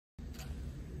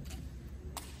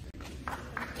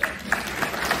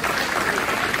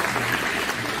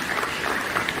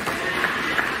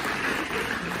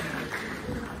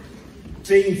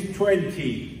Since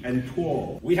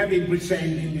 2012, we have been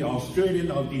presenting the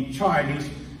Australian of the Chinese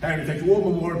Heritage War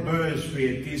Memorial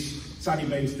Bursary at this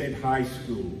Sunnybank State High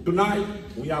School. Tonight,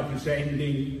 we are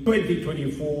presenting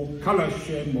 2024 Colour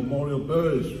Shame Memorial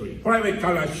Bursary. Private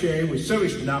Colour Shame with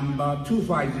service number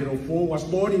 2504 was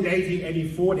born in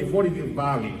 1884 at Fortitude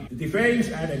Valley. The Defence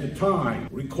Act at the time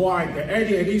required that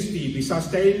any ethnicity be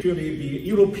sustained to be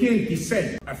European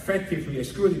descent, effectively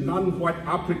excluding non-white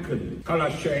applicant. Colour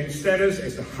Shame status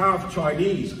as a half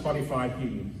Chinese qualified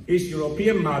him. His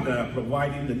European mother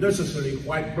providing the necessary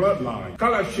white bloodline.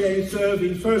 Colour Shame served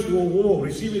in First World War,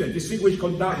 receiving a Distinguished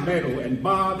Conduct Medal and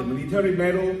bar the military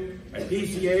medal, and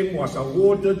DCM was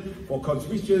awarded for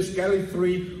conspicuous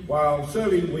gallantry while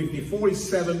serving with the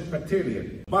 47th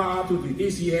Battalion. Bar to the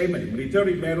DCM and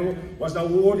military medal was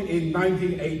awarded in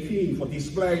 1918 for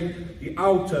displaying the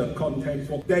outer contents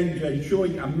for danger and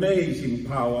showing amazing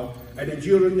power and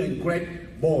endurance and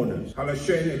great bonus. Colour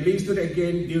Shame enlisted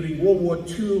again during World War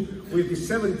II with the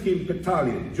 17th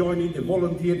Battalion, joining the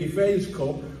Volunteer Defence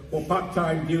Corps for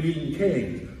part-time duty in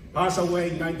Cairns. Passed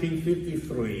away in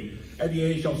 1953 at the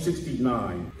age of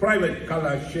 69. Private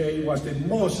Colour Shame was the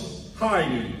most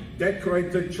highly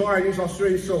decorated Chinese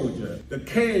Australian soldier. The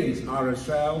Cairns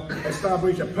RSL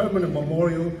established a permanent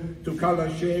memorial to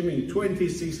Colour Shame in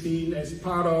 2016 as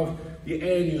part of the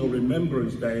annual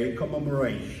Remembrance Day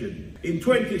commemoration. In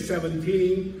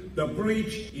 2017, the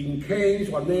bridge in Cairns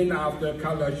was named after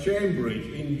Colour Shame Bridge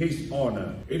in his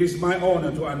honour. It is my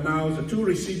honour to announce the two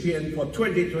recipients for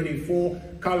 2024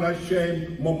 Colour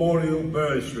Shame Memorial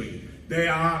Bursary. They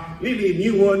are Lily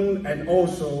Nguyen and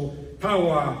also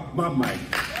Tawa Mamai.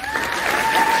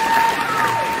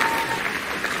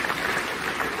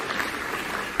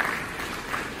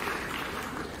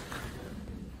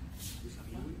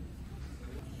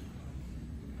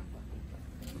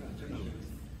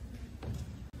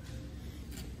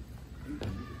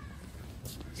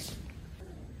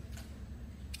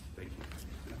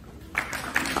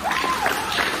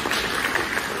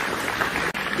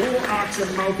 War Arts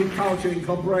and Multicultural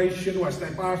Incorporation was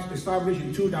established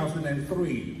in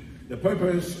 2003. The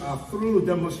purpose are through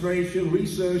demonstration,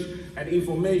 research, and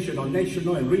information on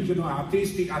national and regional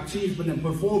artistic achievement and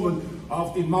performance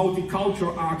of the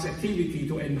multicultural arts activity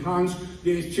to enhance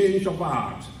the exchange of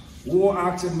arts. War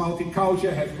Arts and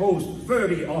Multicultural have hosted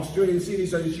 30 Australian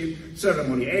citizenship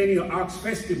ceremony, annual arts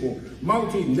festival,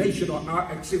 multinational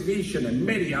art exhibition, and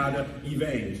many other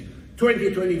events.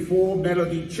 2024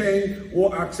 Melody Cheng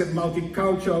War Arts and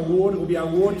Multicultural Award will be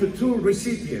awarded to two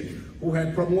recipients who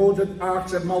have promoted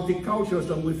arts and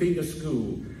multiculturalism within the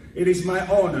school. It is my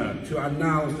honor to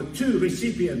announce the two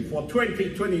recipients for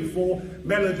 2024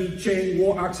 Melody Cheng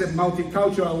War Arts and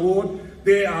Multicultural Award.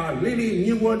 They are Lily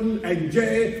Nguyen and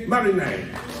Jay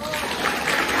Marinay.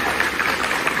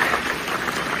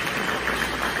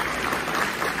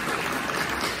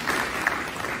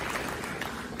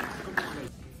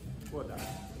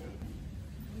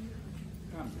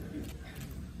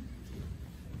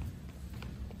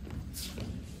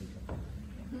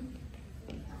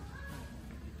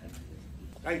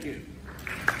 Thank you.